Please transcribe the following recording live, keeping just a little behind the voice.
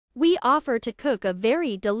we offer to cook a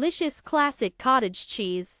very delicious classic cottage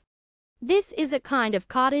cheese. This is a kind of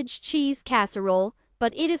cottage cheese casserole,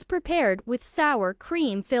 but it is prepared with sour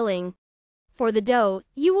cream filling. For the dough,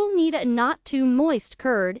 you will need a not too moist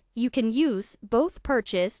curd. You can use both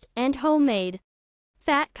purchased and homemade.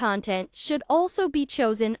 Fat content should also be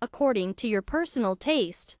chosen according to your personal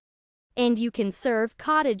taste. And you can serve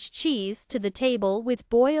cottage cheese to the table with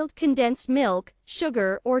boiled condensed milk,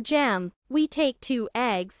 sugar, or jam. We take 2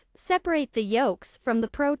 eggs, separate the yolks from the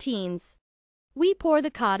proteins. We pour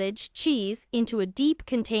the cottage cheese into a deep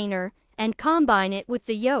container and combine it with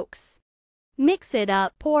the yolks. Mix it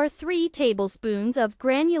up. Pour 3 tablespoons of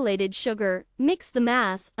granulated sugar. Mix the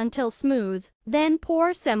mass until smooth. Then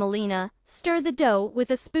pour semolina. Stir the dough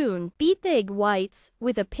with a spoon. Beat the egg whites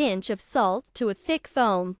with a pinch of salt to a thick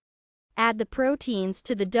foam. Add the proteins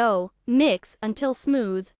to the dough. Mix until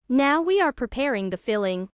smooth. Now we are preparing the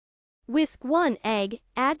filling. Whisk 1 egg,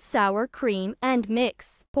 add sour cream and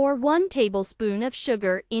mix. Pour 1 tablespoon of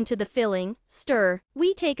sugar into the filling, stir.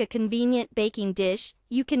 We take a convenient baking dish,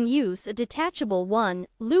 you can use a detachable one,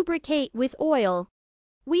 lubricate with oil.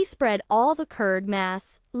 We spread all the curd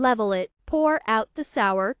mass, level it, pour out the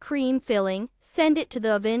sour cream filling, send it to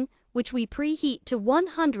the oven, which we preheat to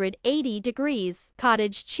 180 degrees.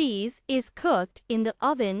 Cottage cheese is cooked in the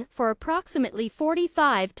oven for approximately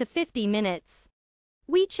 45 to 50 minutes.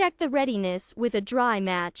 We check the readiness with a dry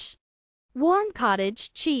match. Warm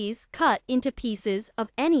cottage cheese cut into pieces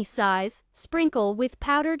of any size, sprinkle with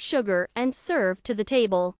powdered sugar and serve to the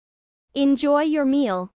table. Enjoy your meal.